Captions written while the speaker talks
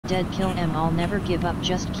dead, kill em all, never give up,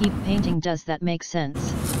 just keep painting. Does that make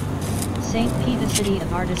sense? St. Pete, the city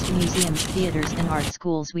of artists, museums, theaters and art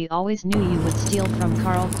schools. We always knew you would steal from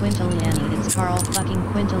Carl Quintiliani. It's Carl fucking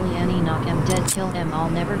Quintiliani. Knock em dead, kill em all,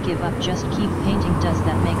 never give up, just keep painting. Does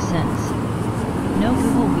that make sense? No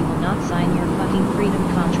Google, we will not sign your fucking freedom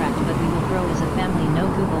contract, but we will grow as a family. No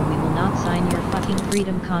Google, we will not sign your fucking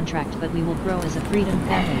freedom contract, but we will grow as a freedom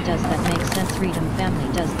family. Does that make sense? Freedom family,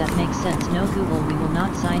 does that make sense? No Google, we will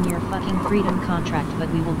not sign your fucking freedom contract, but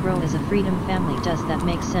we will grow as a freedom family. Does that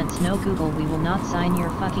make sense? No Google, we will not sign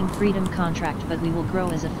your fucking freedom contract, but we will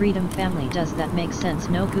grow as a freedom family. Does that make sense?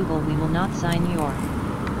 No Google, we will not sign your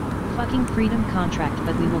fucking freedom contract,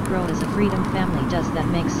 but we will grow as a freedom family. Does that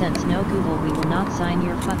make sense? No Google, we will not sign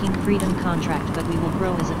your fucking freedom contract, but we will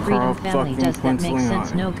grow as a freedom family. Does that make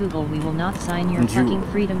sense? No Google, we will not sign your fucking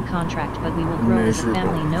freedom contract, but we will grow as a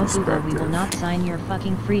family. No Google, we will not sign your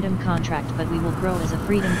fucking freedom contract, but we will grow as a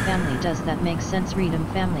freedom family. Does that make sense? Freedom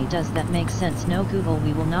family, does that make sense? No Google,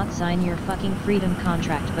 we will not sign your fucking freedom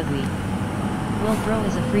contract, but we will grow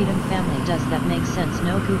as a freedom family. Does that make sense?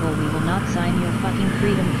 No Google, we will not sign your fucking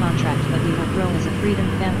freedom contract, but we will grow as a freedom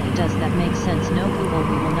family. Does that make sense? No Google,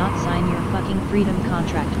 we will not sign your fucking freedom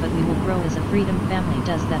contract, but we will grow as a freedom family.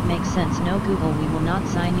 Does that make sense? No Google, we will not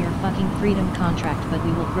sign your fucking freedom contract, but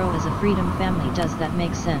we will grow as a freedom family. Does that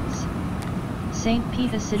make sense? St.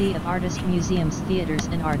 Pete, a city of artists, museums, theaters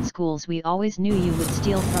and art schools. We always knew you would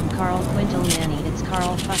steal from Carl Quintiliani. It's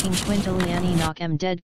Carl fucking Quintiliani. Knock em dead.